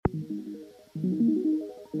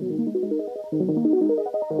Hi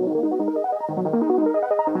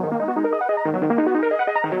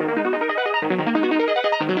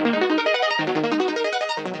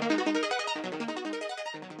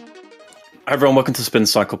everyone, welcome to Spin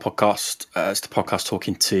Cycle Podcast. It's the podcast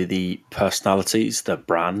talking to the personalities, the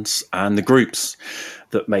brands, and the groups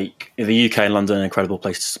that make the UK and London an incredible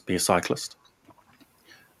place to be a cyclist.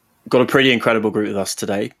 Got a pretty incredible group with us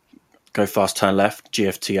today. Go Fast, Turn Left,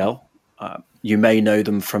 GFTL. You may know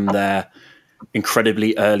them from their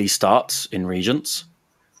incredibly early starts in Regents.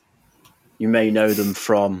 You may know them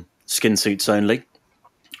from Skin Suits Only.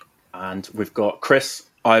 And we've got Chris,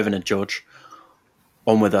 Ivan, and George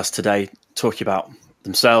on with us today, talking about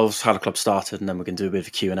themselves, how the club started, and then we're going to do a bit of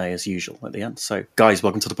a Q&A as usual at the end. So, guys,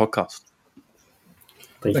 welcome to the podcast.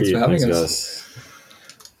 Thanks for having us.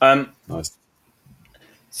 Nice.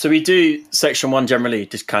 So we do section one generally,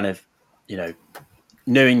 just kind of,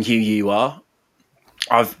 knowing who you are.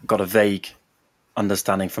 I've got a vague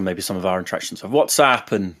understanding from maybe some of our interactions of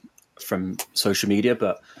WhatsApp and from social media,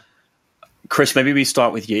 but Chris, maybe we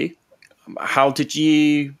start with you. How did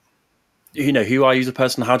you... who are you as a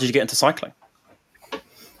person? How did you get into cycling?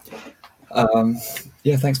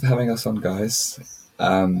 Thanks for having us on, guys.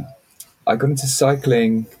 I got into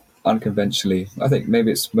cycling unconventionally. I think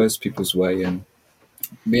maybe it's most people's way. And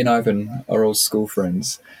me and Ivan are all school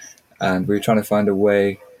friends, and we were trying to find a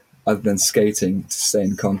way other than skating to stay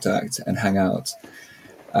in contact and hang out.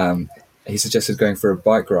 He suggested going for a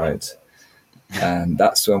bike ride, and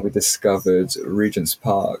that's when we discovered Regent's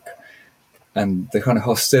Park. And the kind of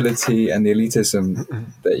hostility and the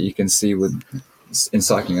elitism that you can see in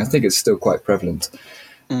cycling, I think it's still quite prevalent.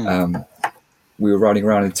 We were riding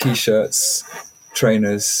around in T-shirts,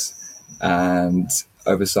 trainers, and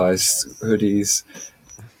oversized hoodies,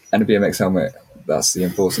 and a BMX helmet. That's the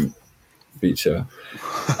important feature.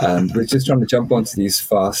 And we're just trying to jump onto these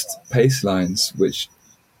fast pace lines, which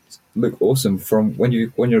look awesome. From when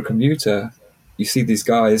you're a commuter, you see these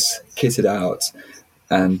guys kitted out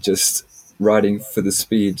and just riding for the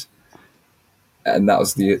speed, and that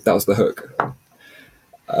was the hook.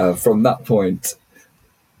 From that point,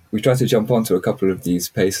 we tried to jump onto a couple of these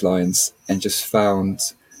pace lines and just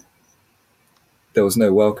found there was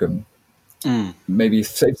no welcome. Maybe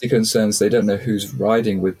safety concerns, they don't know who's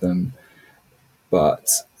riding with them, but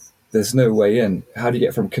there's no way in. How do you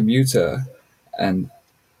get from commuter and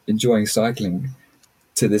enjoying cycling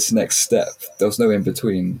to this next step? There was no in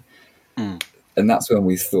between. And that's when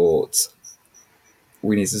we thought,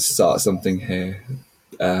 we need to start something here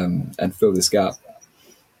and fill this gap.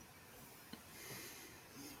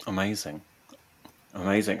 Amazing.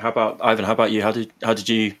 How about Ivan? How about you? How did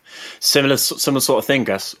you similar sort of thing?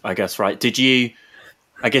 I guess right. Did you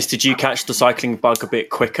catch the cycling bug a bit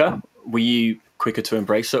quicker? Were you quicker to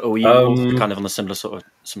embrace it, or were you kind of on a similar sort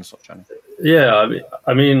of journey? Yeah,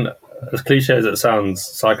 I mean, as cliche as it sounds,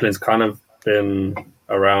 cycling's kind of been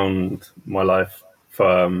around my life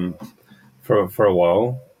for a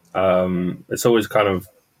while. It's always kind of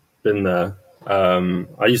been there.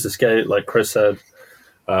 I used to skate, like Chris said,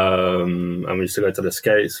 and we used to go to the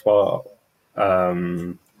skate spot,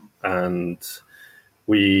 and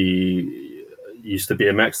we used to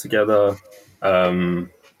BMX together,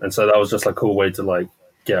 and so that was just a cool way to like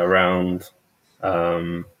get around.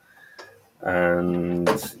 And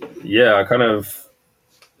yeah, I kind of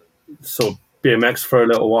sort of BMX for a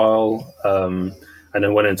little while, and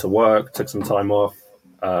then went into work, took some time off,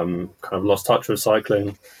 kind of lost touch with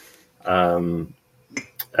cycling. And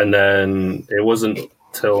then it wasn't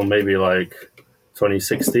till maybe like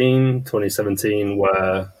 2016, 2017,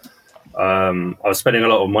 where I was spending a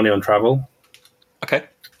lot of money on travel. Okay.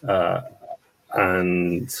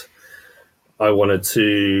 And I wanted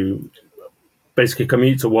to basically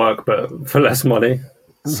commute to work, but for less money.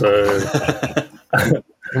 So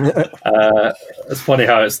it's funny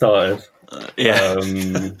how it started.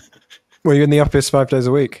 Were you in the office 5 days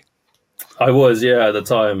a week? I was, yeah, at the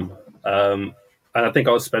time. And I think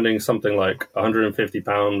I was spending something like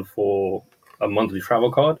 £150 for a monthly travel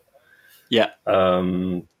card. Yeah.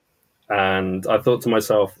 And I thought to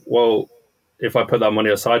myself, well, if I put that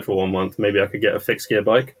money aside for 1 month, maybe I could get a fixed gear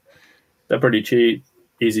bike. They're pretty cheap,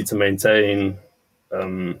 easy to maintain,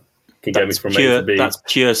 can get me from A to B. That's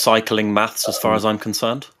pure cycling maths as far as I'm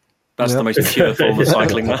concerned. That's the most pure form of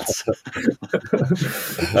cycling maths.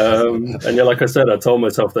 And yeah, like I said, I told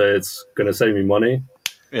myself that it's going to save me money.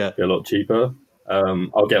 Yeah. Be a lot cheaper.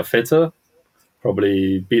 I'll get fitter,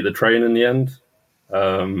 probably beat the train in the end.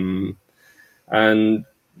 And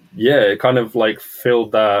yeah, it kind of like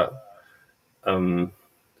filled that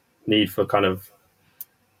need for kind of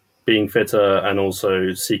being fitter and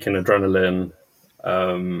also seeking adrenaline.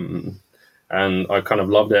 And and I kind of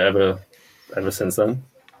loved it ever since then.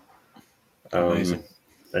 Amazing.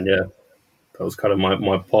 And yeah, that was kind of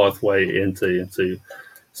my pathway into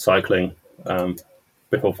cycling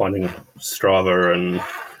before finding Strava and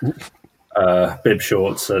bib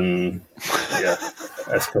shorts, and yeah,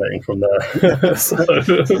 escalating from there.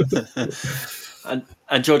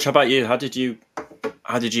 And George, how about you? How did you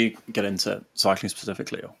get into cycling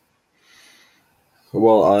specifically?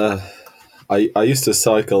 Well, I used to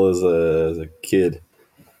cycle as a kid.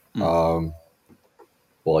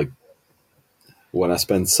 Like when I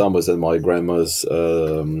spent summers at my grandma's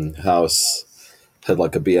house, had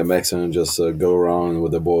like a BMX and just go around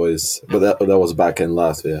with the boys. But that was back in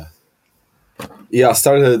Latvia. Yeah, I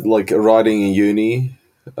started like riding in uni,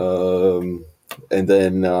 and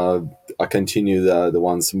then I continued the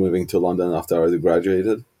once moving to London after I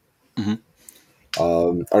graduated. I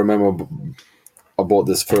remember I bought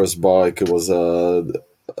this first bike. It was a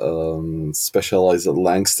Specialized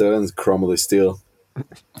Langston chromoly steel.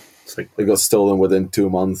 It got stolen within 2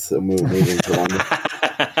 months of moving to London.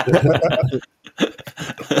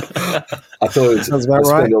 I thought I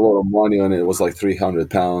spent a lot of money on it. It was like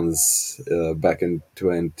 £300 back in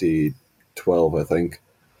 2012, I think.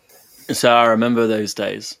 So I remember those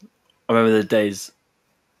days. I remember the days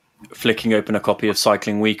flicking open a copy of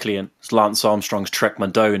Cycling Weekly and it's Lance Armstrong's Trek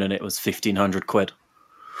Madone, and it was £1,500.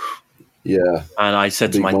 Yeah. And I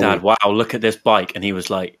said to my dad, "Wow, look at this bike," and he was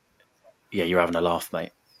like, "Yeah, you're having a laugh,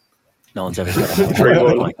 mate. No one's ever said a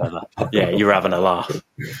bike like that. Yeah, you're having a laugh."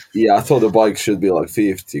 Yeah, I thought the bike should be like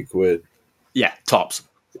 £50. Yeah, tops.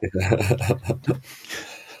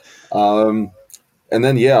 And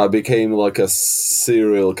then I became like a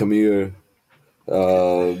serial commuter.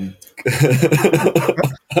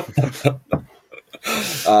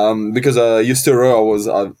 Because I used to row,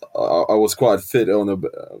 I was quite fit on the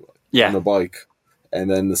bike,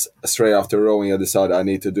 and then straight after rowing, I decided I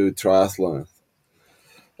need to do triathlon.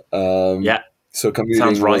 So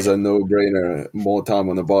commuting was a no-brainer. More time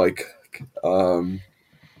on the bike.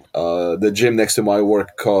 The gym next to my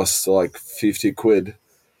work cost like £50,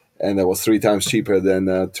 and that was 3 times cheaper than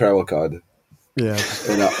a travel card. Yeah.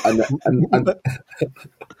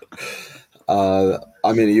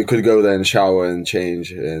 I mean, you could go there and shower and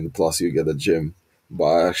change, and plus you get a gym. But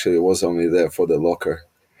I actually was only there for the locker.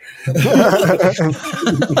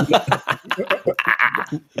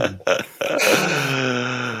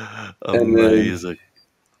 Amazing.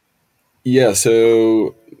 I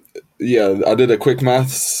did a quick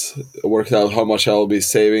maths, worked out how much I'll be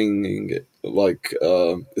saving. Like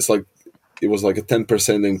it was like a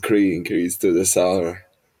 10% increase to the salary.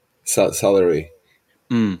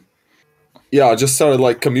 Yeah, I just started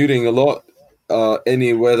like commuting a lot.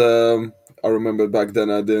 Any weather. I remember back then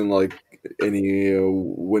I didn't like any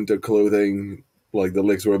winter clothing. Like the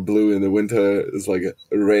legs were blue in the winter. It's like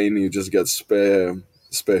rain. You just get spare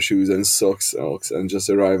shoes and socks and just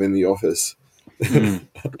arrive in the office.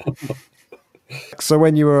 So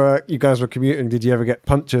when you guys were commuting, did you ever get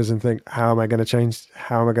punctures and think, how am I going to change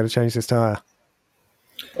this tire?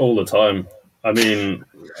 All the time. I mean,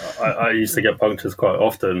 I used to get punctures quite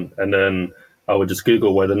often, and then I would just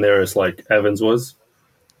Google where the nearest like Evans was,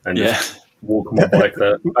 and just walk my bike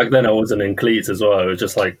there. Back then, I wasn't in cleats as well. It was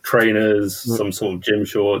just like trainers, some sort of gym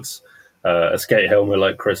shorts, a skate helmet,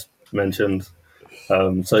 like Chris mentioned.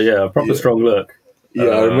 So a proper strong look. Yeah,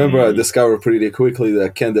 I remember I discovered pretty quickly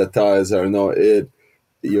that Kenda tires are not it.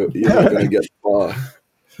 You're not going to get far.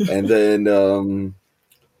 And then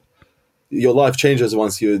your life changes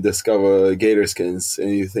once you discover gator skins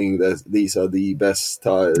and you think that these are the best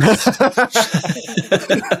tires.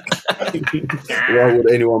 Why would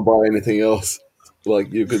anyone buy anything else?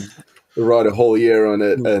 Like you could ride a whole year on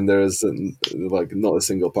it and there's like not a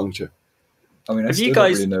single puncture. I mean, I still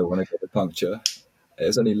don't really know when I get a puncture. It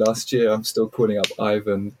was only last year. I'm still calling up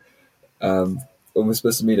Ivan. When we're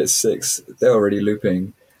supposed to meet at 6, they're already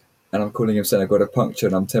looping. And I'm calling him saying I got a puncture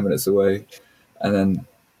and I'm 10 minutes away. And then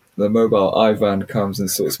the mobile Ivan comes and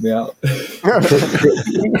sorts me out.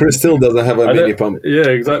 Chris still doesn't have a mini pump. Yeah,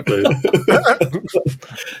 exactly.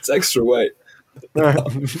 It's extra weight.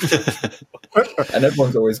 And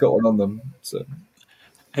everyone's always got one on them. So,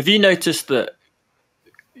 have you noticed that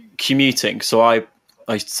commuting? So I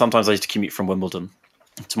sometimes I used to commute from Wimbledon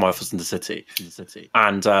to my office in the city,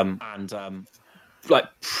 and like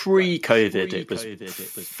pre-COVID, it was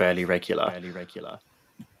fairly regular,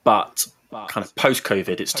 but kind of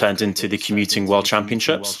post-COVID, it's turned into the commuting World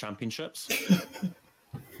Championships.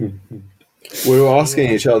 We were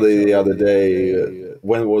asking each other the other day,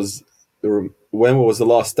 when was the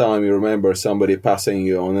last time you remember somebody passing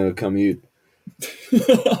you on a commute?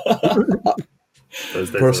 Those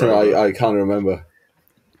days are Personally, over. I can't remember.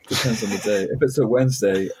 Depends on the day. If it's a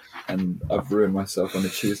Wednesday and I've ruined myself on a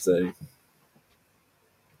Tuesday,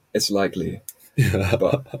 it's likely.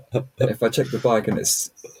 But if I check the bike and it's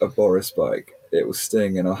a Boris bike, it will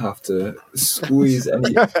sting and I'll have to squeeze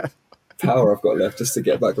any power I've got left just to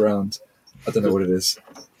get back round. I don't know what it is.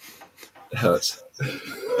 It hurts.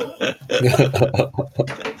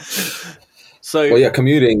 So Well, yeah,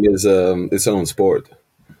 commuting is its own sport.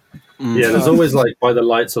 Yeah, there's always like by the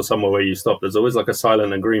lights or somewhere where you stop. There's always like a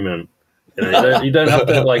silent agreement. You don't have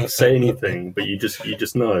to like say anything, but you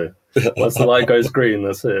just know. Once the light goes green,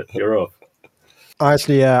 that's it. You're off. I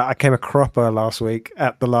actually, I came a cropper last week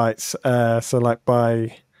at the lights. So like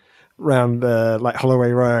by round like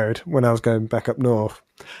Holloway Road when I was going back up north.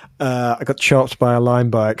 I got chopped by a line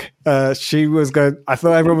bike. She was going. I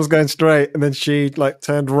thought everyone was going straight, and then she like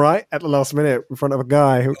turned right at the last minute in front of a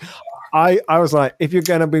guy who. I was like, if you're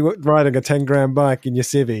going to be riding a 10 grand bike in your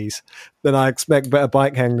civvies, then I expect better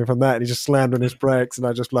bike handling from that. And he just slammed on his brakes, and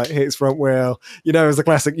I just like hit his front wheel. You know, it's the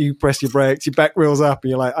classic: you press your brakes, your back wheel's up, and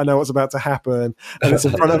you're like, I know what's about to happen, and it's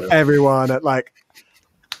in front of everyone at like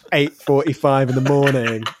 8:45 in the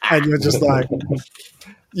morning, and you're just like.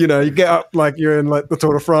 You know, you get up like you're in like the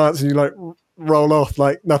Tour de France and you like roll off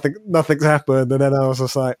like nothing's happened. And then I was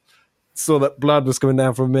just like, saw that blood was coming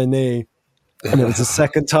down from my knee. And it was the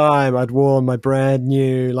second time I'd worn my brand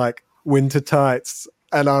new like winter tights.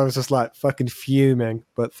 And I was just like fucking fuming.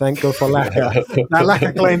 But thank God for lacquer. That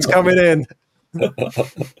lacquer claim's coming in.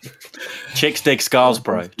 chicks dig scars,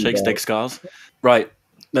 bro. Chicks dig scars. Right,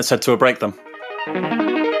 let's head to a break then.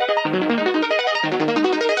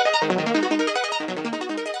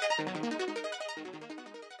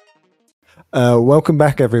 Welcome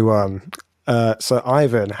back, everyone. So,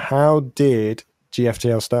 Ivan, how did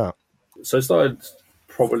GFTL start? So it started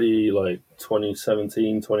probably like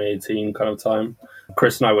 2017, 2018 kind of time.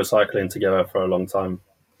 Chris and I were cycling together for a long time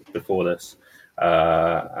before this.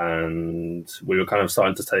 And we were kind of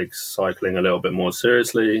starting to take cycling a little bit more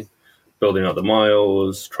seriously, building up the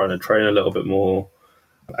miles, trying to train a little bit more.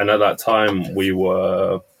 And at that time, we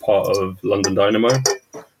were part of London Dynamo.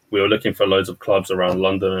 We were looking for loads of clubs around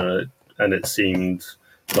London, and it seemed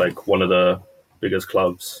like one of the biggest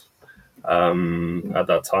clubs at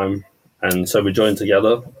that time. And so we joined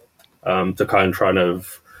together to kind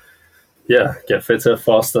of, get fitter,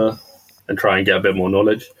 faster, and try and get a bit more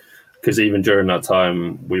knowledge. Because even during that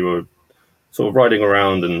time, we were sort of riding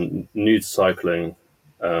around and new to cycling,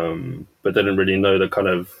 but didn't really know the kind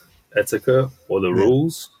of etiquette or the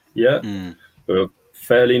rules yet. We were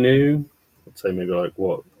fairly new, I'd say maybe like,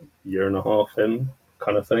 year and a half in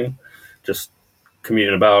kind of thing. Just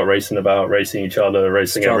commuting about, racing each other,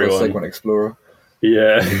 racing everyone. Segment Explorer.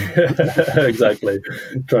 Yeah, exactly.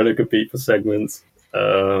 Trying to compete for segments.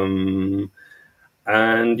 And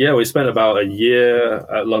we spent about a year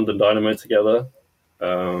at London Dynamo together,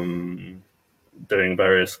 doing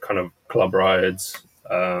various kind of club rides.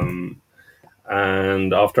 And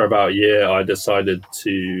after about a year, I decided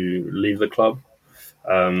to leave the club.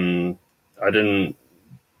 I didn't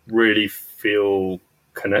really feel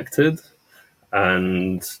connected,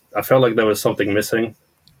 and I felt like there was something missing.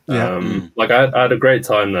 Like I had a great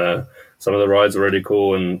time there. Some of the rides were really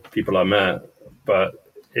cool and people I met, but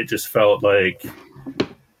it just felt like,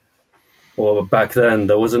 well, back then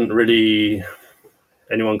there wasn't really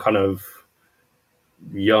anyone kind of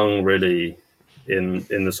young really in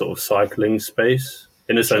the sort of cycling space,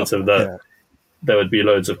 in the sense of that there would be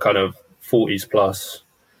loads of kind of 40s plus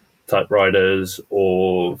type riders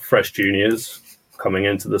or fresh juniors coming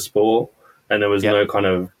into the sport, and there was no kind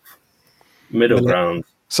of middle ground.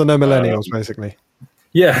 So no millennials, basically.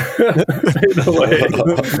 Yeah, in a way.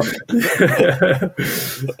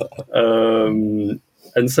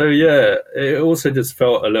 And so, it also just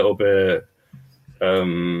felt a little bit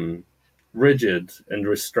rigid and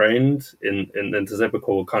restrained in the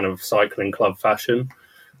typical kind of cycling club fashion.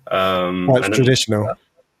 Quite traditional.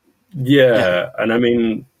 And I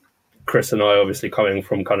mean, Chris and I obviously coming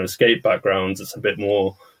from kind of skate backgrounds, it's a bit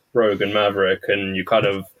more rogue and maverick, and you kind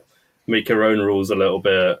of make your own rules a little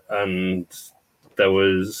bit, and there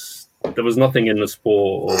was nothing in the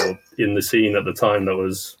sport or in the scene at the time that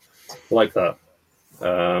was like that.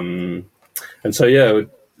 And so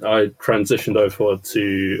I transitioned over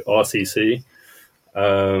to RCC.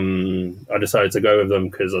 I decided to go with them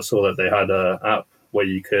because I saw that they had an app where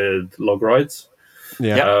you could log rides.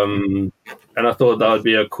 And I thought that would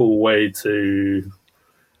be a cool way to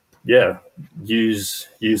use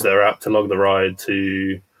their app to log the ride,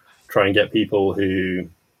 to try and get people who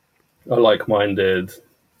are like-minded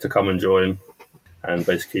to come and join and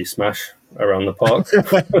basically smash around the park.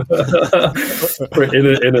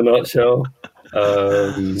 in a nutshell.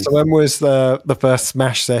 So when was the first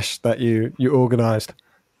Smash sesh that you organised?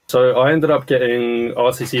 So I ended up getting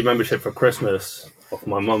RCC membership for Christmas off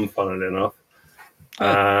my mum, funnily enough.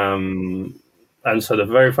 And so the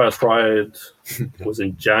very first ride was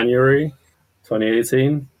in January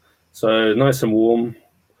 2018. So nice and warm.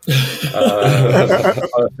 Perfect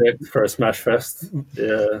for a Smash Fest.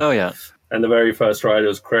 Yeah. Oh yeah. And the very first ride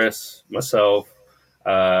was Chris, myself,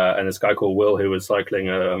 and this guy called Will who was cycling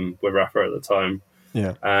with Rafa at the time.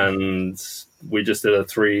 Yeah. And we just did a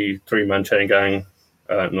three-man chain gang,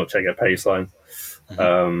 not chain gang, pace line,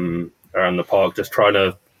 around the park, just trying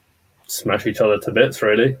to smash each other to bits,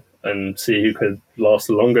 really, and see who could last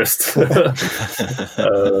the longest.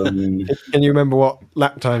 Can you remember what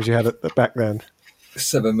lap times you had back then?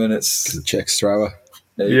 7 minutes. Check Strava.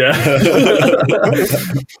 Yeah.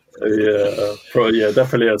 Yeah,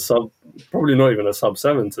 definitely a sub, probably not even a sub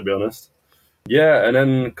 7, to be honest. Yeah, and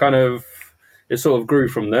then kind of, it sort of grew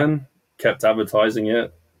from then, kept advertising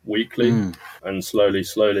it weekly, and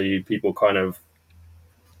slowly people kind of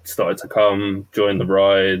started to come, join the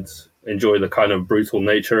rides, enjoy the kind of brutal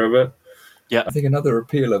nature of it. Yeah. I think another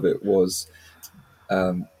appeal of it was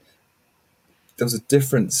there was a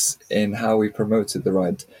difference in how we promoted the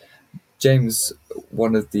ride. James,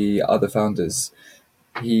 one of the other founders,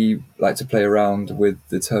 he liked to play around with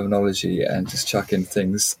the terminology and just chuck in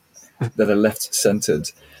things that are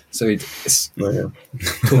left-centered. So he'd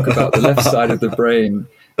talk about the left side of the brain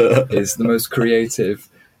is the most creative,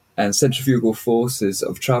 and centrifugal forces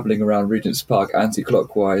of traveling around Regent's Park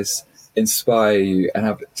anti-clockwise inspire you and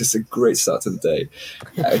have just a great start to the day.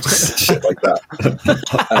 Just shit like that.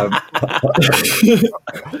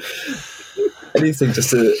 Anything just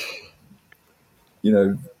to,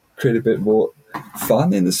 create a bit more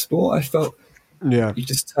fun in the sport. I felt you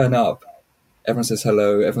just turn up, everyone says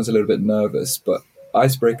hello, everyone's a little bit nervous, but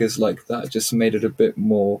icebreakers like that just made it a bit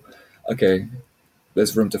more, okay,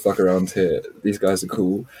 there's room to fuck around here. These guys are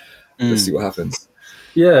cool. Let's see what happens.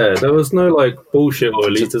 Yeah, there was no bullshit or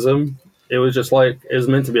elitism. It was just it was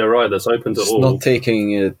meant to be a ride that's open to all. Not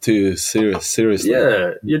taking it too seriously.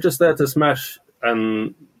 Yeah, you're just there to smash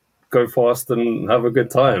and go fast and have a good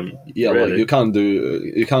time. Yeah, really. you can't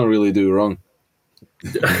really do wrong.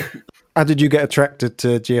 How did you get attracted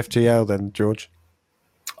to GFTL then, George?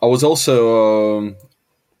 I was also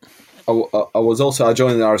I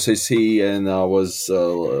joined the RCC, and I was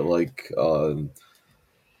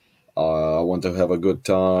I want to have a good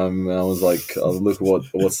time. And I was like, look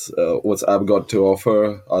what's app got to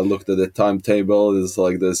offer. I looked at the timetable. It's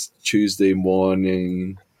this Tuesday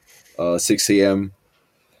morning, 6 a.m.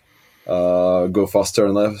 Go faster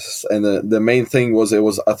and less. And the main thing was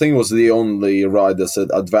I think it was the only ride that said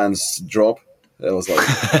advanced drop. It was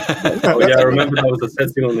oh yeah, I remember that was a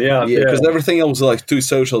setting on the app. Yeah, because everything else was too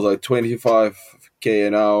social, 25k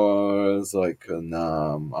an hour. It's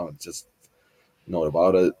nah, I'm just not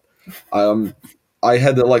about it. I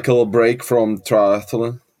had a little break from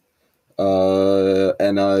triathlon,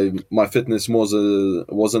 and my fitness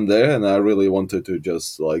wasn't there, and I really wanted to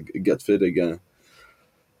just get fit again.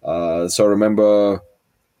 So I remember,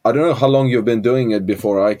 I don't know how long you've been doing it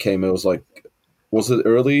before I came. It was was it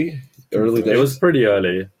early days? It was pretty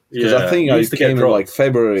early. Because I think I came in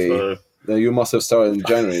February. So. Then you must have started in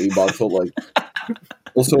January, but I thought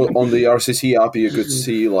also on the RCC app you could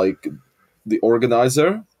see the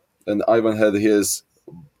organizer, and Ivan had his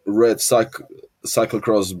red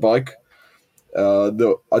cyclocross bike. I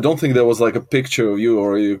don't think there was a picture of you,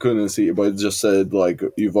 or you couldn't see it, but it just said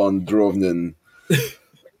Ivan Drovnin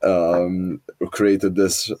created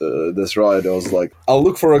this ride. I was I'll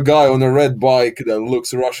look for a guy on a red bike that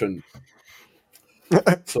looks Russian.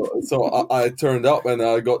 So I turned up and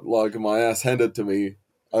I got my ass handed to me.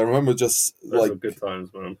 I remember just good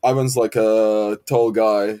times, man. Ivan's a tall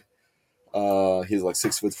guy. He's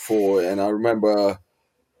 6'4", and I remember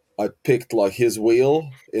I picked his wheel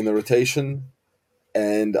in the rotation,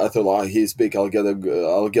 and I thought, he's big. I'll get a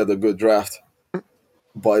good draft.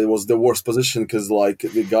 But it was the worst position because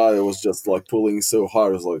the guy was just pulling so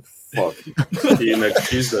hard. I was fuck. See you next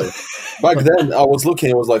Tuesday. Back then, I was looking.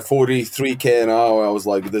 It was 43k an hour. I was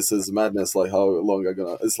this is madness. How long am I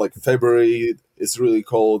gonna? It's February. It's really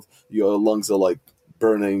cold. Your lungs are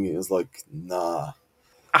burning. It's nah.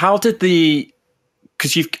 How did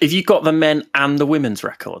because if you got the men and the women's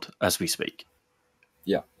record as we speak?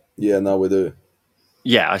 Yeah, now we do.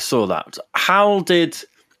 Yeah, I saw that. How did?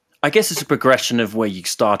 I guess it's a progression of where you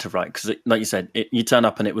started, right? Because, like you said, you turn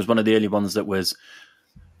up and it was one of the early ones that was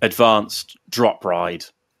advanced drop ride,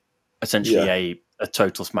 essentially a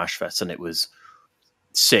total smash fest, and it was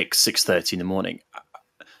 6:30 in the morning.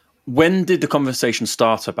 When did the conversation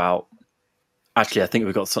start about? Actually, I think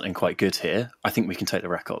we've got something quite good here. I think we can take the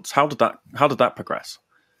records. How did that progress?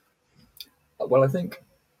 Well, I think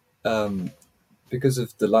because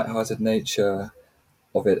of the light-hearted nature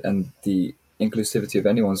of it and the inclusivity of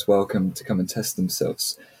anyone's welcome to come and test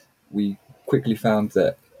themselves, we quickly found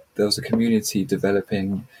that there was a community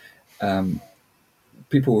developing.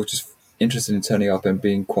 People were just interested in turning up and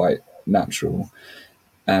being quite natural,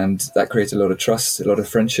 and that created a lot of trust, a lot of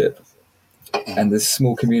friendship, and this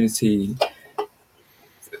small community,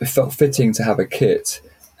 it felt fitting to have a kit.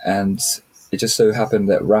 And it just so happened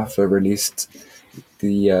that Rafa released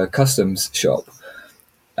the customs shop,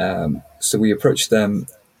 so we approached them.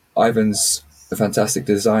 Ivan's a fantastic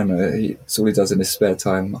designer. It's all he does in his spare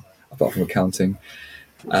time apart from accounting,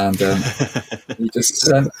 and he just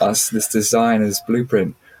sent us this designer's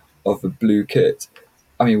blueprint of a blue kit.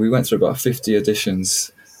 I mean, we went through about 50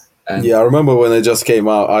 editions. And I remember when it just came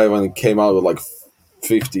out. Ivan came out with like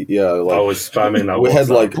 50. Yeah, like, I was spamming that. we had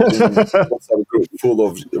like WhatsApp. WhatsApp group full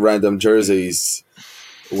of random jerseys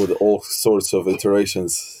with all sorts of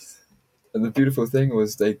iterations. And the beautiful thing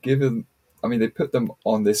was they put them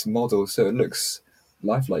on this model so it looks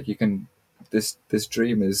lifelike. This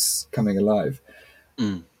dream is coming alive.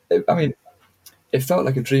 It felt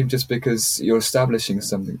like a dream just because you're establishing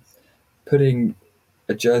something. Putting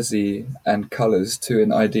a jersey and colours to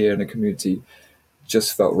an idea in a community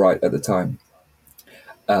just felt right at the time.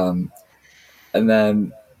 And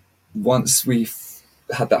then once we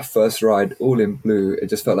had that first ride all in blue, it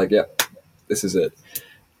just felt like, yep, this is it.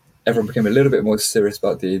 Everyone became a little bit more serious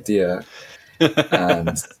about the idea.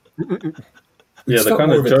 And the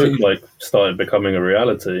kind of joke started becoming a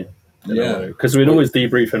reality. Because we'd always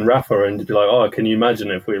debrief in Rafa and be like, oh, can you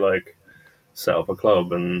imagine if we set up a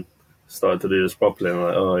club and started to do this properly? And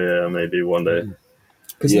oh yeah, maybe one day.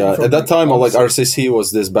 At that time, RCC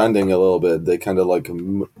was disbanding a little bit. They kind of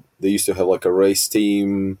they used to have a race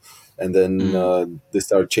team, and then they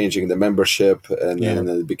started changing the membership, and then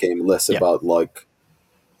it became less about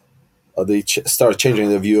they started changing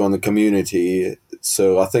the view on the community.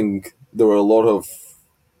 So I think there were a lot of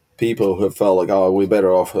people who felt like, oh, we're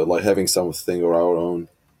better off having something of our own.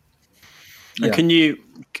 Yeah.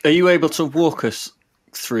 Are you able to walk us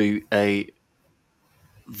through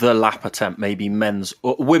the lap attempt, maybe men's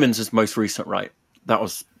or women's is most recent, right? That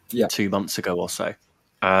was 2 months ago or so.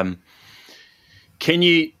 Because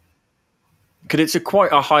it's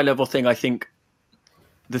quite a high level thing. I think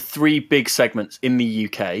the three big segments in the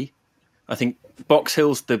UK, I think Box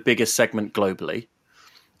Hill's the biggest segment globally.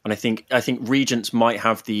 And I think Regents might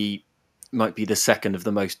be the second of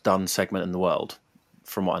the most done segment in the world,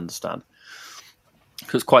 from what I understand.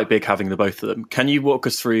 So it's quite big having the both of them. Can you walk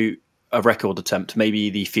us through a record attempt, maybe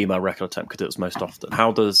the female record attempt, because it was most often?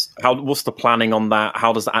 What's the planning on that?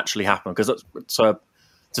 How does that actually happen? Because it's a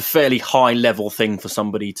fairly high level thing for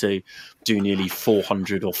somebody to do nearly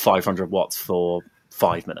 400 or 500 watts for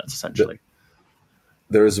 5 minutes, essentially.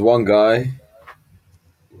 There is one guy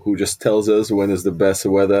who just tells us when is the best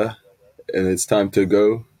weather and it's time to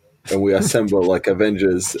go, and we assemble like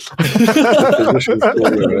Avengers positions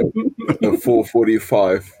a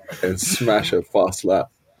 445 and smash a fast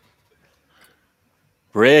lap.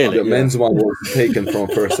 Really? The men's one was taken from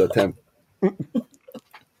first attempt.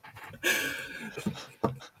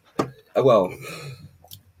 Well,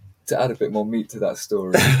 to add a bit more meat to that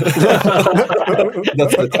story. That's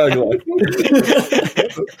the tagline.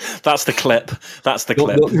 That's the clip.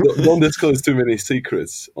 Don't disclose too many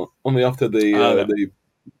secrets. Only after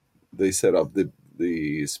they set up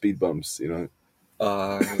the speed bumps,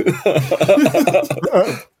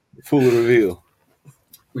 Full reveal.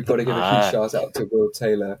 We've got to give a huge shout out to Will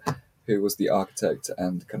Taylor, who was the architect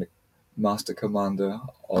and kind of master commander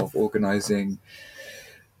of organising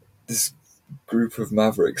this group of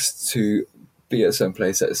mavericks to be at a certain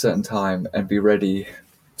place at a certain time and be ready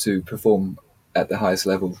to perform at the highest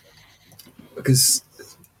level. Because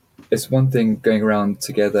it's one thing going around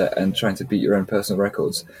together and trying to beat your own personal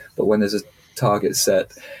records, but when there's a target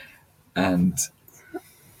set and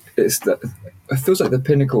it feels like the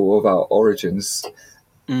pinnacle of our origins.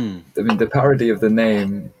 I mean, the parody of the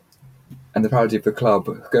name and the parody of the club,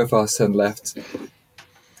 Go Fast, Turn Left,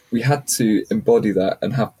 we had to embody that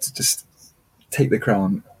and have to just take the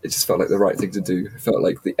crown. It just felt like the right thing to do. It felt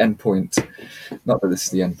like the end point. Not that this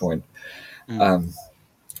is the end point. But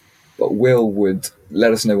Will would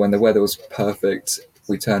let us know when the weather was perfect.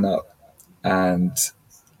 We turn up, and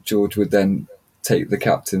George would then take the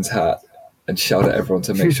captain's hat and shout at everyone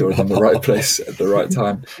to make sure it's in the right place at the right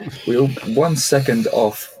time. We were 1 second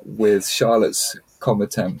off with Charlotte's com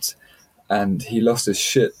attempt, and he lost his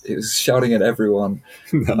shit. He was shouting at everyone.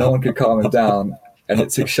 No one could calm him down. And it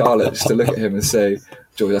took Charlotte just to look at him and say,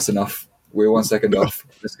 George, that's enough. We're 1 second off.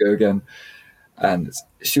 Let's go again. And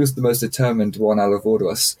she was the most determined one out of all of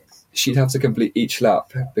us. She'd have to complete each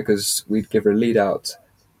lap because we'd give her a lead out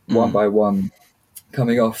one by one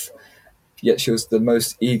coming off. Yet she was the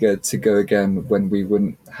most eager to go again when we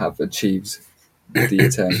wouldn't have achieved the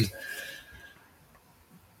attempt.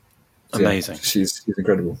 So, Amazing. Yeah, she's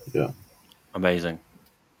incredible. Yeah. Amazing.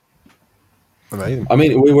 Amazing. I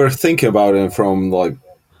mean, we were thinking about it from like,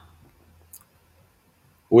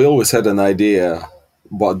 we always had an idea,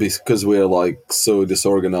 but because we're like so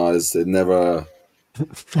disorganized, it never,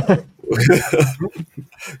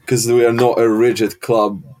 because we are not a rigid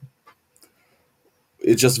club,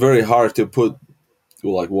 it's just very hard to put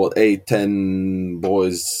like 8-10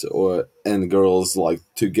 boys and girls like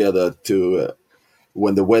together to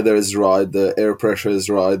when the weather is right, the air pressure is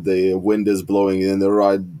right, the wind is blowing in the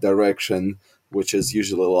right direction, which is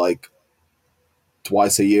usually like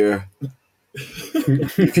twice a year.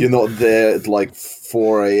 If you're not there at like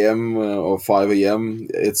 4 a.m. Or 5 a.m.,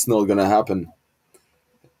 it's not gonna happen.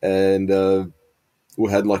 And we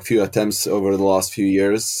had like few attempts over the last few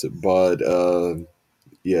years, but it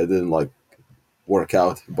didn't like work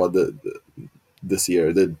out. But this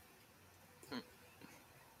year it did.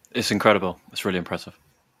 It's incredible. It's really impressive.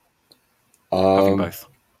 Having both.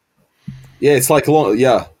 Yeah, it's like a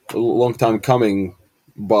long time coming,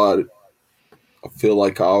 but I feel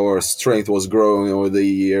like our strength was growing over the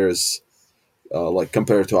years, like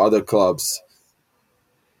compared to other clubs.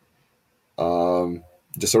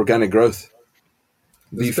 Just organic growth.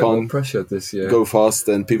 There's Be a bit more fun, pressure this year. go fast,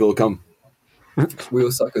 and people will come.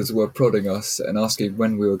 Wheel suckers were prodding us and asking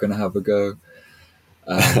when we were going to have a go.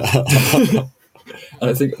 And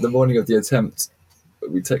I think the morning of the attempt,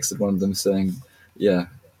 we texted one of them saying,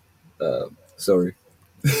 sorry.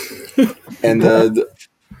 And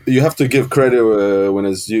you have to give credit when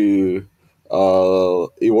it's due.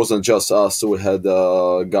 It wasn't just us. We had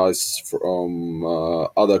guys from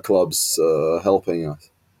other clubs helping us.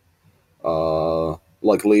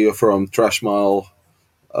 Like Leo from Trash Mile.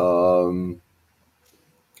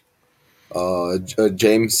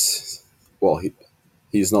 James. Well,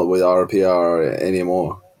 he's not with RPR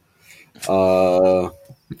anymore.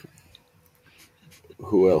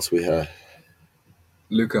 Who else we had?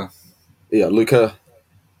 Luca. Yeah, Luca.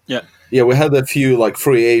 Yeah. Yeah, we had a few like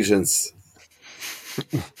free agents.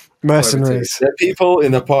 Mercenaries. There are people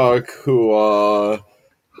in the park who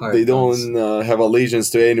they don't have allegiance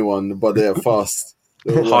to anyone, but they are fast.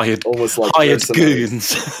 They're like, almost like hired mercenaries.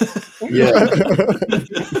 goons. Yeah.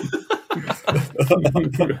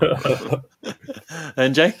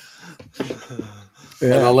 And Jay?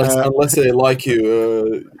 And unless they like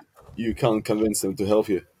you, you can't convince them to help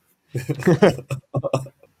you.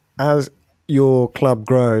 As your club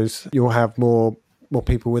grows, you'll have more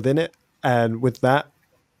people within it, and with that,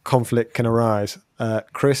 conflict can arise.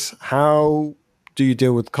 Chris, how do you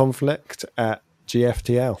deal with conflict at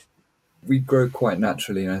GFTL? We grow quite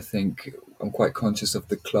naturally, and I think I'm quite conscious of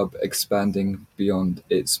the club expanding beyond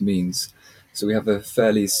its means. So we have a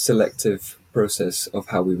fairly selective process of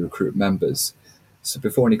how we recruit members. So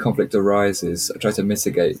before any conflict arises, I try to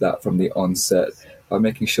mitigate that from the onset by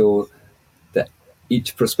making sure that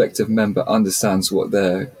each prospective member understands what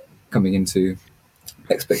they're coming into,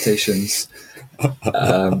 expectations.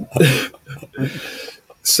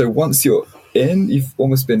 So once you're in, you've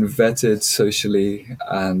almost been vetted socially,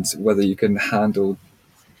 and whether you can handle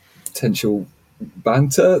potential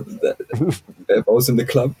banter that involves in the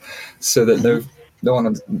club, so that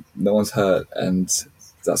no one's hurt and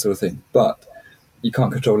that sort of thing. But you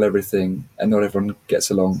can't control everything, and not everyone gets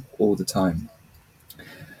along all the time.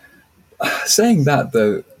 Saying that,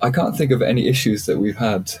 though, I can't think of any issues that we've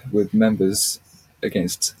had with members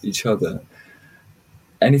against each other.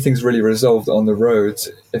 Anything's really resolved on the road.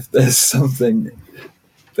 If there's something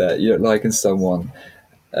that you don't like in someone,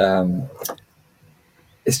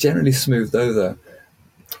 it's generally smoothed over.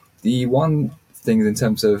 The one thing in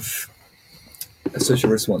terms of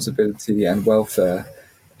social responsibility and welfare,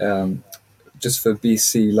 just for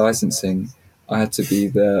BC licensing, I had to be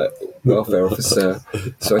the welfare officer.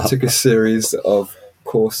 So I took a series of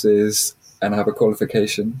courses and I have a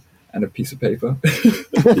qualification and a piece of paper. You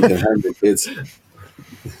can handle kids.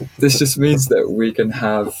 This just means that we can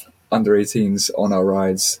have under 18s on our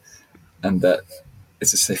rides and that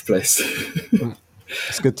it's a safe place.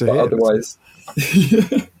 It's good to But hear. otherwise,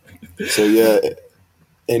 So yeah,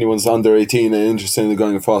 anyone's under 18 and interested in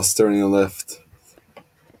going fast, turning left,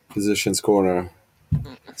 positions corner.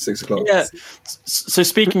 6 o'clock. Yeah. So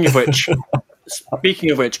speaking of which,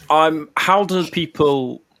 Speaking of which, how do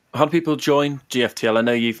people join GFTL? I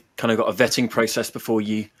know you've kind of got a vetting process before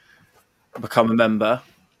you become a member.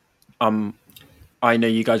 I know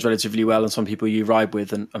you guys relatively well, and some people you ride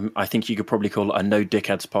with, and I think you could probably call it a no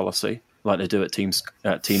dickheads policy, like they do at Team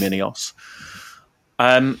Ineos.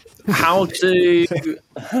 How do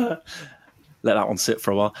let that one sit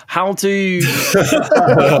for a while? How do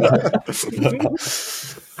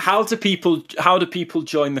people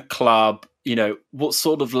join the club? You know, what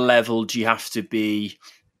sort of level do you have to be?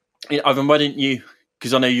 Ivan, why didn't you?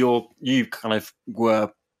 Because I know you kind of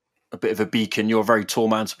were a bit of a beacon. You're a very tall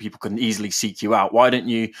man, so people can easily seek you out. Why don't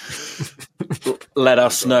you let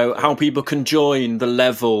us know how people can join the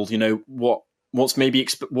level? You know, what's maybe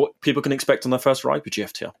what people can expect on their first ride with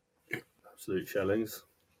GFTL? Absolute shellings.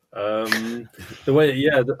 The way,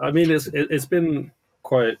 I mean, it's been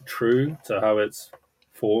quite true to how it's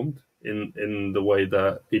formed in the way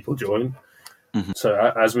that people join. Mm-hmm. So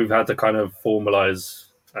as we've had to kind of formalize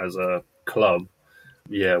as a club,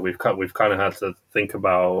 we've kind of had to think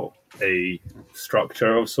about a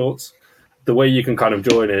structure of sorts. The way you can kind of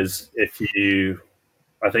join is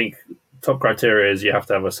I think top criteria is you have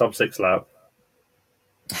to have a sub 6 lap,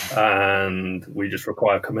 and we just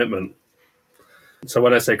require commitment. So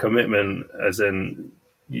when I say commitment, as in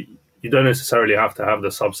you don't necessarily have to have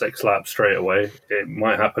the sub 6 lap straight away. It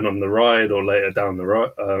might happen on the ride or later down the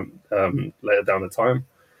time.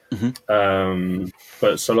 Mm-hmm.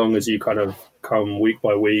 But so long as you kind of come week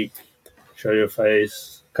by week, show your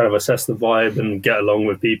face, kind of assess the vibe and get along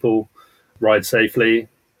with people, ride safely,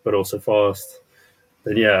 but also fast,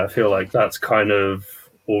 then I feel like that's kind of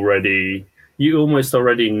you almost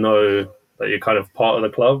already know that you're kind of part of the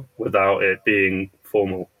club without it being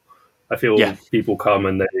formal. I feel people come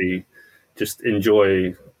and they just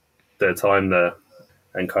enjoy their time there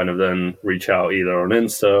and kind of then reach out either on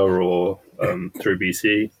Insta or through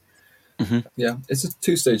BC. Mm-hmm. Yeah, it's a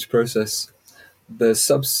 2-stage process. The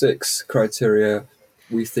sub 6 criteria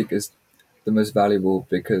we think is the most valuable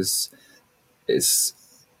because it's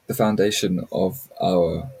the foundation of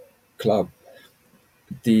our club.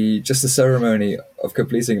 Just the ceremony of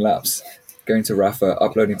completing laps, going to Rafa,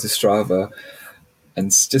 uploading to Strava,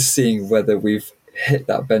 and just seeing whether we've hit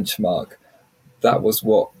that benchmark, that was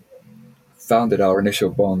what founded our initial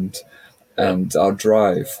bond and our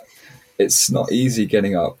drive. It's not easy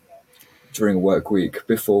getting up during a work week,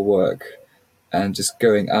 before work, and just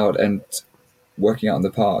going out and working out in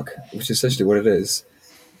the park, which is essentially what it is.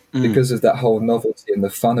 Because of that whole novelty and the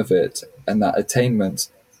fun of it and that attainment,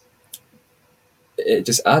 it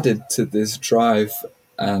just added to this drive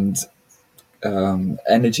and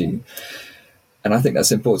energy. And I think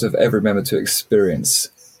that's important for every member to experience.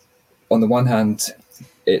 On the one hand,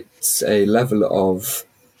 it's a level of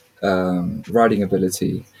riding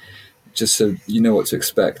ability, just so you know what to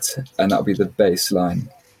expect, and that'll be the baseline.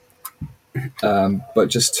 But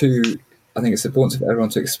just I think it's important for everyone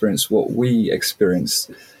to experience what we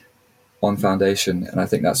experience on Foundation, and I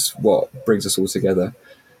think that's what brings us all together.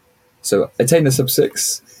 So attain the sub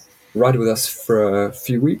 6, ride with us for a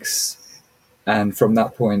few weeks, and from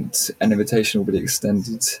that point, an invitation will be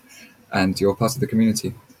extended, and you're part of the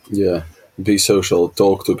community. Yeah, be social,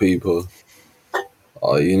 talk to people.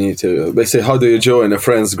 You need to basically, how do you join a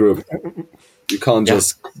friends group? You can't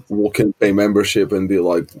just walk in, pay membership, and be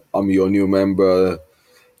like, "I'm your new member."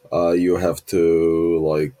 You have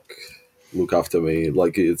to look after me.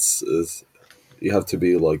 Like it's you have to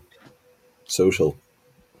be social.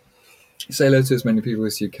 Say hello to as many people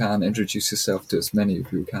as you can. Introduce yourself to as many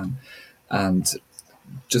people you can, and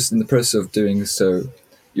just in the process of doing so,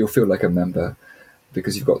 you'll feel like a member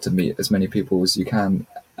because you've got to meet as many people as you can,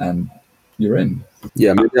 and you're in.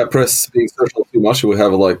 Yeah, maybe I press being social too much. We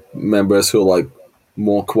have members who are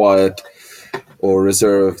more quiet or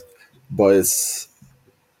reserved, but it's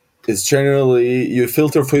generally you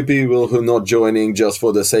filter for people who are not joining just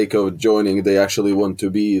for the sake of joining. They actually want to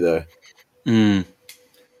be there.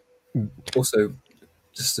 Also,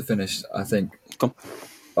 just to finish, I think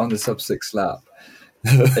on the sub 6 lap,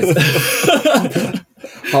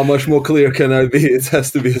 how much more clear can I be? It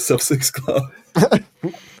has to be a sub 6 club.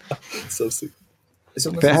 Sub 6.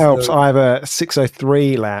 If it helps, I have a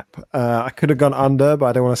 6:03 lap. I could have gone under, but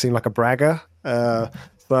I don't want to seem like a bragger. So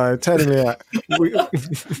So technically,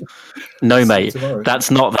 No, mate, tomorrow. that's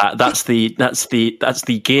not that. That's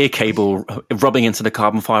the gear cable rubbing into the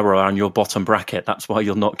carbon fiber around your bottom bracket. That's why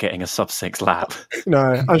you're not getting a sub-6 lap.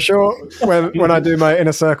 no, I'm sure when I do my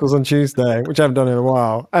inner circles on Tuesday, which I haven't done in a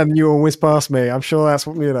while, and you all whiz past me, I'm sure that's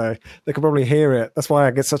what they can probably hear it. That's why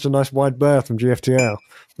I get such a nice wide berth from GFTL.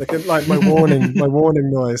 They can like my warning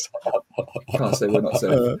noise. Can't say we're not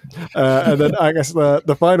safe. And then I guess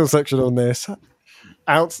the final section on this.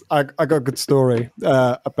 I got a good story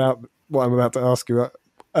about what I'm about to ask you.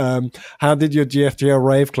 How did your GFTL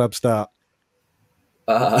rave club start?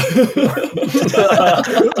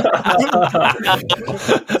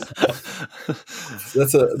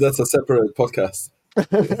 That's a separate podcast.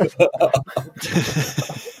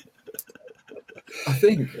 I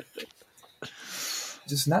think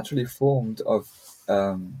just naturally formed of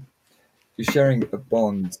you're sharing a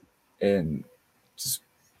bond in just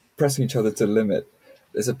pressing each other to the limit.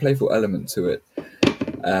 There's a playful element to it.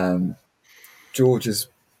 George has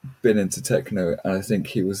been into techno, and I think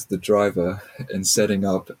he was the driver in setting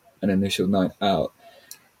up an initial night out.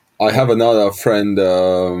 I have another friend,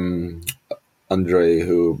 Andre,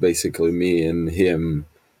 who basically me and him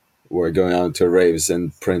were going out to raves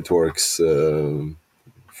and Printworks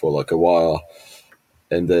for like a while,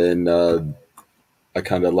 and then I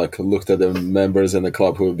kind of like looked at the members in the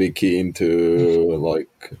club who would be keen to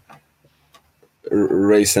like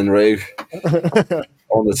race and rave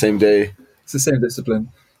on the same day. It's the same discipline.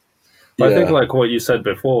 I think like what you said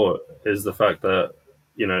before is the fact that,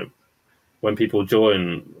 you know, when people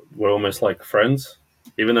join, we're almost like friends.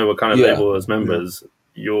 Even though we're kind of labeled as members,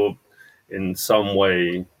 you're in some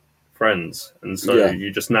way friends. And so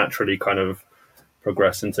you just naturally kind of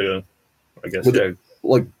progress into, I guess,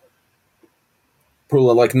 like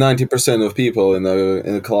probably like 90% of people in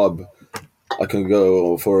a club, I can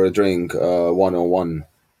go for a drink one-on-one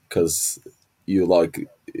because you like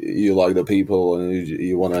the people and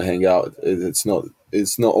you want to hang out. It's not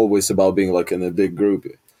always about being like in a big group.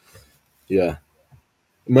 Yeah,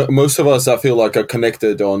 most of us I feel like are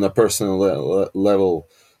connected on a personal level.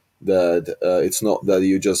 That it's not that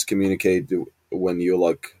you just communicate when you're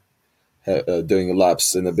like doing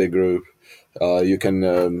laps in a big group. You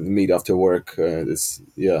can meet after work. It's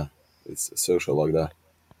social like that.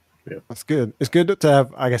 Yeah, that's good. It's good to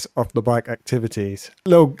have, I guess, off the bike activities.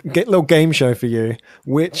 Little game show for you.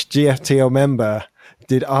 Which GFTL member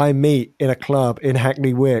did I meet in a club in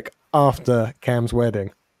Hackney Wick after Cam's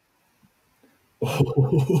wedding?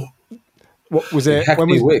 What was it?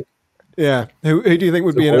 Hackney Wick. Yeah. Who do you think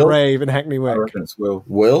would be in a rave in Hackney Wick? I reckon it's Will.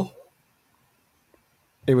 Will?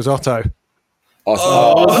 It was Otto.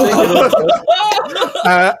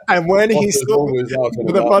 And when he saw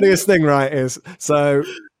the funniest thing, right, is so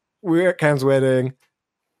we were at Cam's wedding,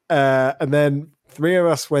 and then 3 of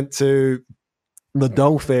us went to the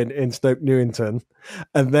Dolphin in Stoke Newington,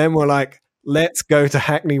 and then we're like, let's go to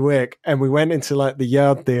Hackney Wick, and we went into like the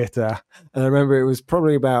Yard Theatre, and I remember it was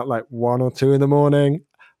probably about like 1 or 2 in the morning.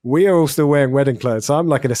 We are all still wearing wedding clothes, so I'm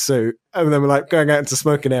like in a suit, and then we're like going out into the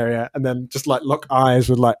smoking area, and then just like lock eyes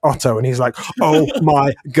with like Otto, and he's like, "Oh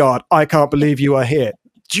my god, I can't believe you are here.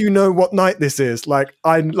 Do you know what night this is?"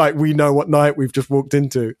 We know what night we've just walked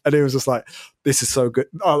into, and it was just like, this is so good.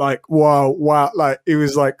 Wow, like he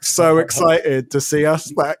was like so excited to see us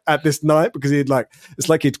like at this night because it's like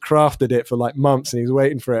he'd crafted it for like months and he was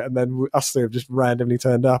waiting for it, and then us two have just randomly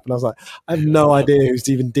turned up, and I was like, I have no idea who's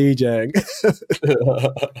even DJing.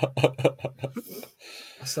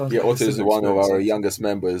 Otto is one of our youngest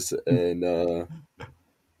members and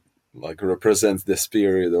like represents the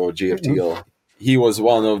spirit of GFTL. He was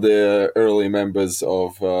one of the early members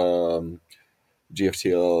of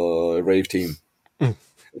GFTL rave team.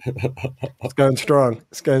 It's going strong.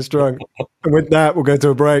 And with that, we'll go to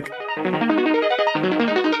a break.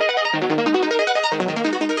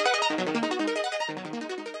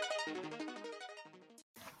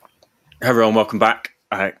 Hey everyone, welcome back.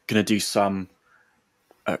 Going to do some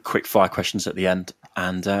quick fire questions at the end,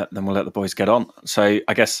 and then we'll let the boys get on. So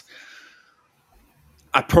I guess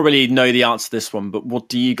I probably know the answer to this one, but what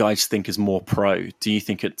do you guys think is more pro? Do you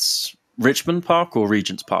think it's Richmond Park or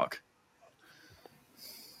Regent's Park?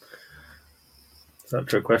 Is that a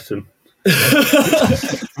trick question?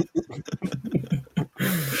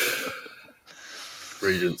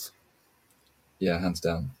 Regents. Yeah, hands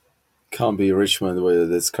down. Can't be Richmond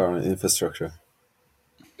with its current infrastructure.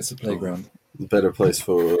 It's a playground. Better place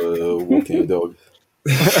for walking a dog.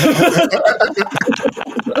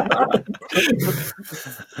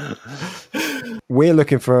 We're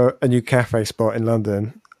looking for a new cafe spot in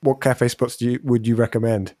London. What cafe spots would you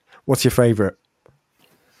recommend? What's your favourite?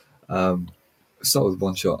 start with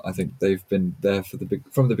One Shot. I think they've been there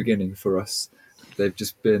from the beginning for us. They've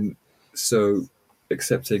just been so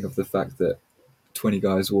accepting of the fact that 20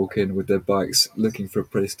 guys walk in with their bikes looking for a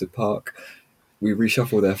place to park. We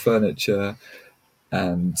reshuffle their furniture,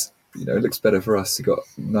 and it looks better for us. We've got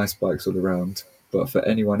nice bikes all around. But for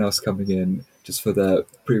anyone else coming in just for their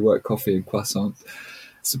pre-work coffee and croissant,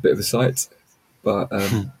 it's a bit of a sight. But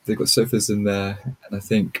they've got sofas in there, and I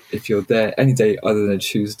think if you're there any day other than a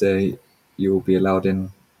Tuesday, you will be allowed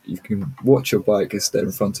in. You can watch your bike; it's there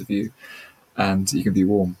in front of you, and you can be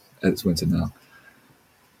warm. It's winter now.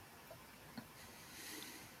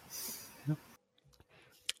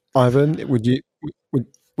 Ivan, would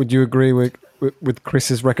you agree with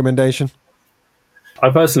Chris's recommendation? I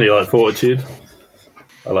personally like Fortitude.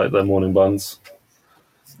 I like their morning buns.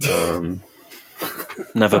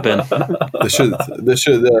 Never been. They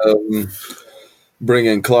should bring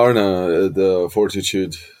in Klarna, the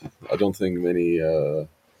Fortitude. I don't think many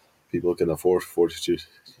people can afford Fortitude.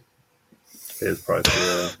 It is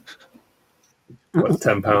pricey. What,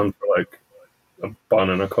 £10 for like a bun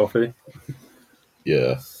and a coffee?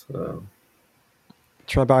 Yeah. So.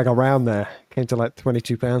 Try bag around there. Came to like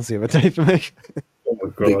 £22 the other day for me. Oh my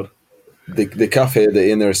god. The cafe,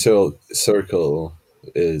 the inner circle,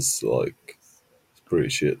 is like pretty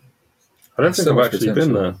shit. I don't think I've actually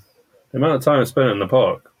been there. The amount of time I spent in the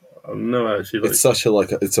park, I've never actually. It's such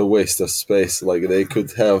it's a waste of space. Like they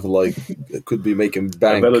could have could be making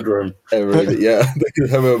bank. A velodrome. Yeah, they could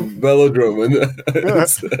have a velodrome, and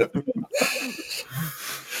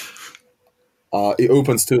it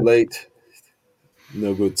opens too late.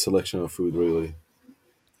 No good selection of food, really.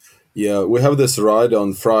 Yeah, we have this ride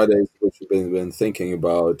on Fridays, which we've been thinking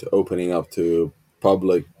about opening up to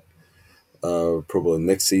public, probably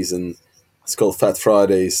next season. It's called Fat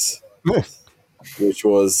Fridays, which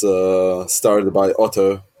was started by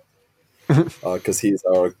Otto, because he's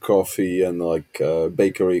our coffee and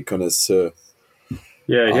bakery connoisseur.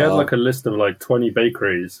 Yeah, he had a list of 20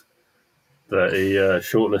 bakeries that he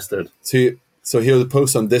shortlisted. So he'll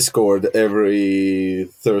post on Discord every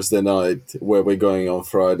Thursday night where we're going on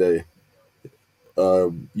Friday.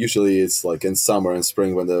 Usually it's in summer and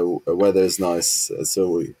spring when the weather is nice. So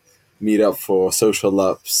we meet up for social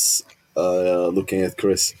laps, looking at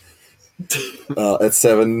Chris, at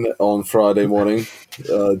 7 on Friday morning.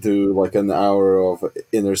 Do an hour of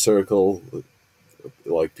inner circle.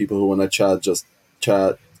 People who want to chat, just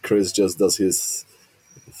chat. Chris just does his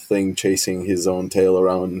thing, chasing his own tail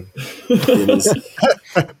around.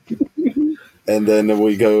 And then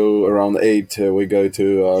we go around 8. We go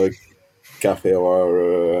to our cafe of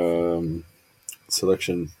our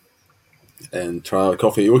selection and try our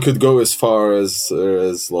coffee. We could go as far as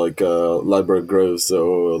Ladbroke Groves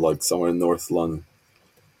or somewhere in North London.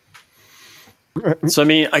 So I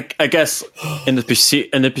mean, I guess in the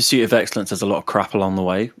pursuit of excellence, there's a lot of crap along the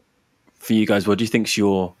way. For you guys, what do you think's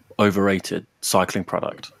your overrated cycling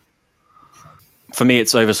product? For me,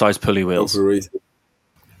 it's oversized pulley wheels. Overrated.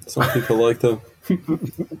 Some people like them.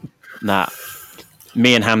 Nah,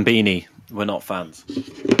 me and Hambini, we're not fans.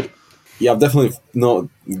 Yeah, I'm definitely not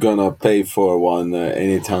gonna pay for one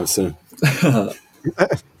anytime soon. I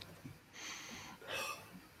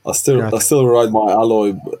still ride my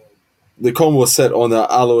Alloy. The combo was set on an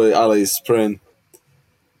Alloy Alley Sprint,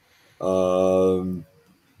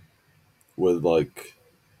 with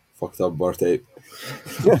fucked up bar tape.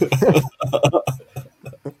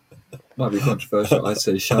 Might be controversial. I'd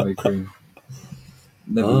say chamois cream.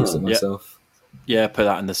 Never used it myself. Yeah, put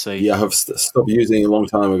that in the sea. Yeah, I have stopped using it a long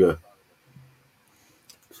time ago.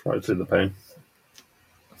 It's right through the pain.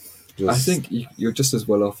 I think you're just as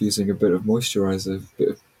well off using a bit of moisturizer, a bit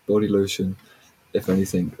of body lotion, if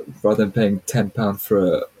anything, rather than paying £10 for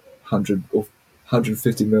a 100 or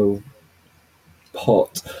 150 ml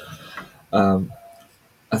pot.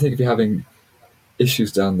 I think if you're having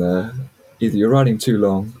issues down there, either you're riding too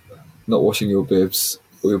long, not washing your bibs,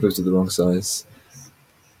 or your bibs are the wrong size.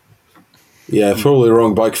 Yeah, probably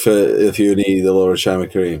wrong bike fit if you need a lower chamois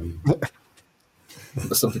cream.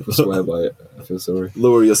 Some people swear by it. I feel sorry.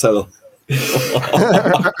 Lower your saddle.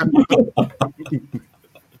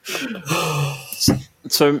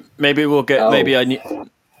 So maybe we'll get. Maybe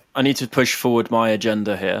I need to push forward my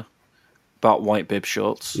agenda here about white bib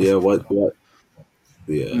shorts. Yeah, what?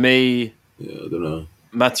 Yeah. Me. Yeah, I don't know.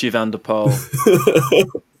 Mathieu van der Poel.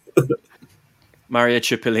 Mario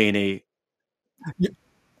Cipollini.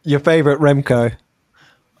 Your favourite Remco.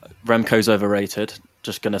 Remco's overrated.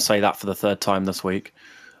 Just going to say that for the third time this week.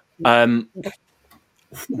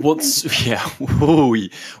 What's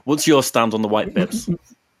your stand on the white bibs?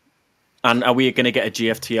 And are we going to get a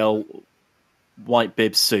GFTL white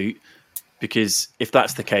bib suit because if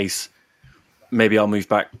that's the case, maybe I'll move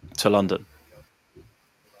back to London.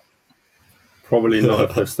 Probably not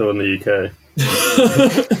if they're still in the UK.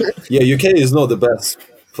 Yeah, UK is not the best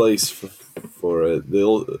place for it.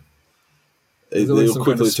 They'll always some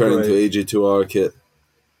quickly kind of turn into AG2R kit.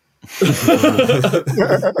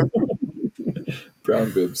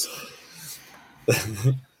 Brown bibs.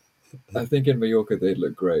 I think in Mallorca they'd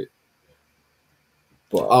look great.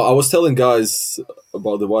 But I was telling guys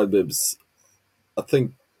about the white bibs. I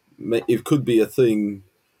think it could be a thing.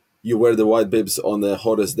 You wear the white bibs on the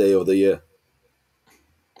hottest day of the year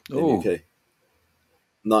in Ooh. UK.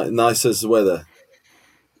 Nicest weather.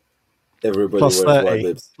 Everybody Plus wears 30. white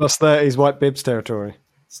bibs. Plus 30 is white bibs territory.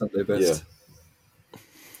 Sunday best. Yeah.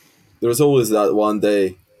 There's always that one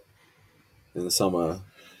day in the summer,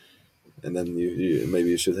 and then you maybe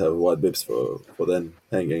you should have white bibs for then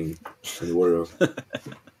hanging in the wardrobe.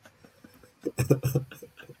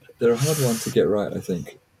 They're a hard one to get right, I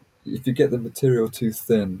think. If you get the material too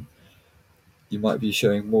thin, you might be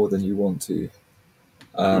showing more than you want to.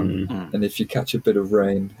 And if you catch a bit of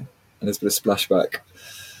rain and there's a bit of splashback,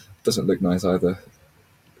 it doesn't look nice either.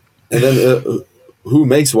 And then who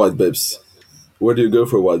makes white bibs? Where do you go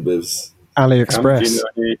for white bibs? AliExpress. Do you know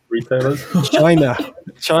any retailers?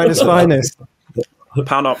 China's finest.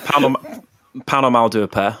 Panamal do a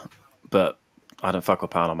pair, but I don't fuck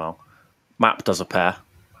with Panamal. Map does a pair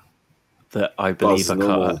that I believe That's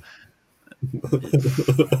are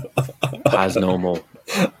cut as normal.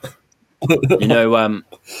 You know,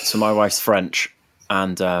 so my wife's French,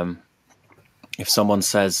 and if someone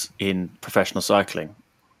says in professional cycling,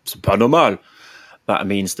 "C'est pas normal," that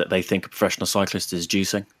means that they think a professional cyclist is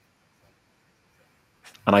juicing.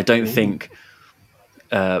 And I don't think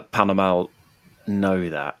Panamal know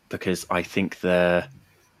that, because I think they're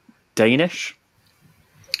Danish.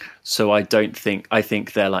 So I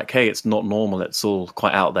think they're like, hey, it's not normal, it's all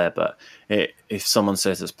quite out there. But if someone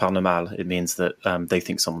says it's Panamal, it means that they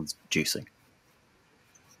think someone's juicing.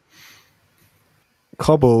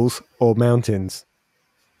 Cobbles or mountains?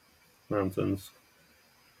 Mountains.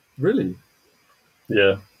 Really?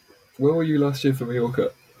 Yeah. Where were you last year for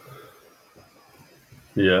Mallorca?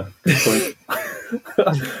 Yeah.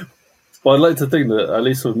 Well, I'd like to think that at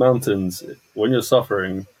least with mountains, when you're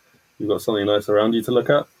suffering, you've got something nice around you to look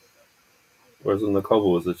at. Whereas on the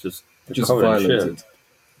cobbles, it's just covered in violated. shit.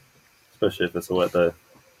 Especially if it's a wet day.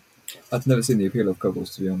 I've never seen the appeal of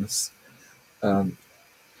cobbles, to be honest. Why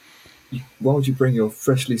would you bring your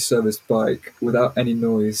freshly serviced bike without any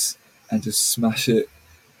noise and just smash it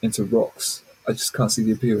into rocks? I just can't see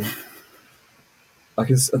the appeal. I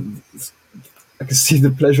can see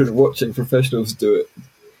the pleasure in watching professionals do it,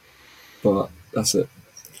 but that's it.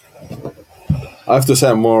 I have to say,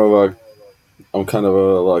 I'm kind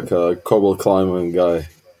of a cobble climbing guy.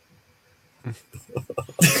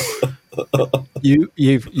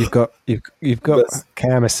 You've got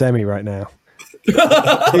Cam a semi right now.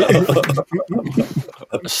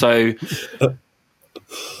 So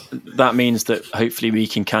that means that hopefully we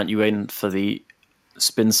can count you in for the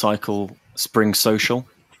Spin Cycle Spring Social.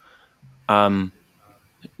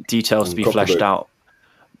 Details to be fleshed out,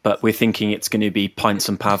 but we're thinking it's going to be Pints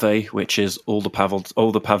and Pavé, which is all the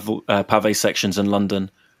pavé sections in London,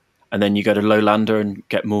 and then you go to Lowlander and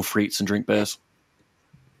get more frites and drink beers.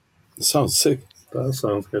 It sounds sick. That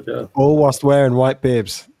sounds good, yeah. All whilst wearing white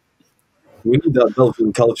bibs. We need that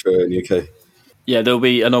dolphin culture in UK. Yeah, there'll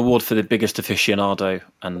be an award for the biggest aficionado,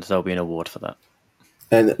 and there'll be an award for that.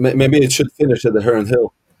 And maybe it should finish at the Herne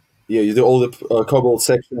Hill. Yeah, you do all the cobble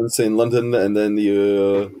sections in London, and then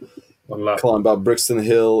you climb up Brixton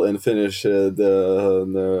Hill and finish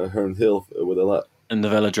the Herne Hill with a lap. In the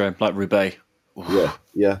velodrome, like Roubaix.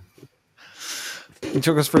 Yeah. You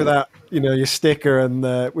took us through that, your sticker, and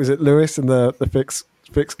was it Lewis in the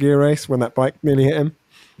fixed gear race when that bike nearly hit him?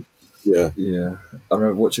 Yeah. I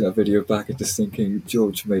remember watching that video back and just thinking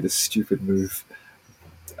George made a stupid move.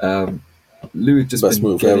 Lou had just Best been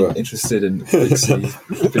move getting ever. interested in fixie,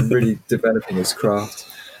 been really developing his craft,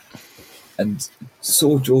 and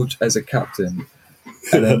saw George as a captain.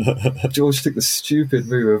 And then George took the stupid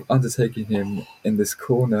move of undertaking him in this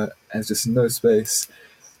corner and just no space.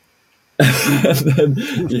 And then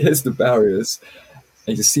he hits the barriers,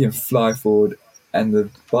 and you just see him fly forward, and the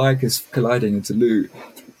bike is colliding into Lou,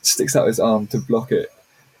 sticks out his arm to block it.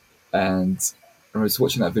 And I was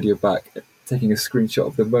watching that video back, taking a screenshot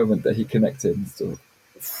of the moment that he connected. So,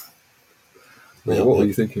 what were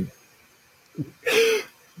you thinking?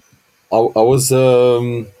 I was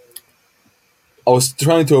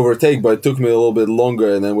trying to overtake, but it took me a little bit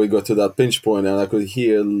longer, and then we got to that pinch point, and I could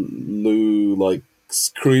hear Lou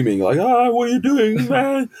screaming like, what are you doing,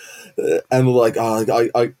 man? And like,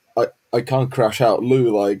 I can't crash out, Lou.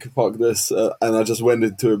 Like, fuck this, and I just went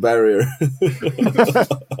into a barrier.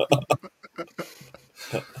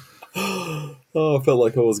 I felt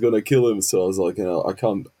like I was gonna kill him, so I was like, I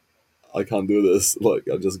can't do this. Like,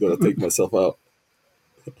 I'm just gonna take myself out.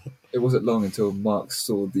 It wasn't long until Mark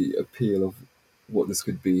saw the appeal of what this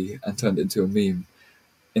could be and turned it into a meme.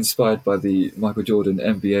 Inspired by the Michael Jordan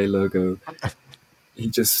NBA logo, he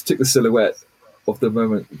just took the silhouette of the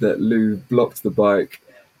moment that Lou blocked the bike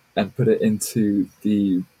and put it into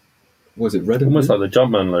the, was it red and Almost blue? like the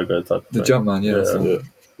Jumpman logo type. The Jumpman, yeah. Yeah. So-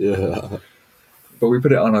 Yeah. but we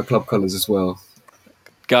put it on our club colours as well.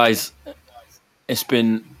 Guys, it's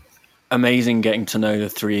been amazing getting to know the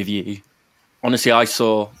three of you. Honestly, I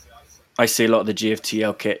see a lot of the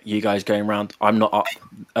GFTL kit, you guys going around. I'm not up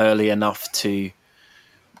early enough to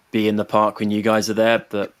be in the park when you guys are there,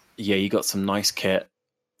 but yeah, you got some nice kit.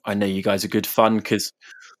 I know you guys are good fun because,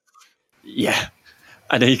 yeah,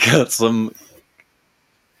 I know you got some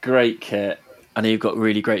great kit. I know you've got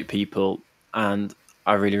really great people, and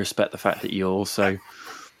I really respect the fact that you're also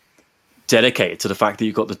dedicated to the fact that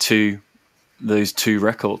you've got those two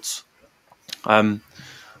records.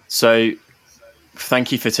 So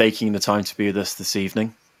thank you for taking the time to be with us this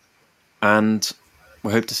evening, and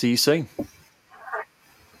we hope to see you soon.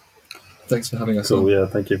 Thanks for having us So on. yeah,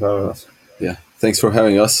 thank you for having us. Yeah. Thanks for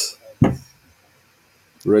having us.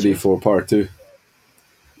 Ready for part 2.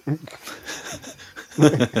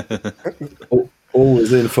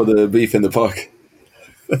 Always in for the beef in the park.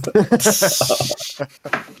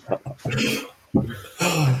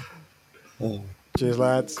 Cheers,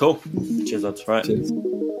 lads. Cool. Cheers, lads. Right. Cheers.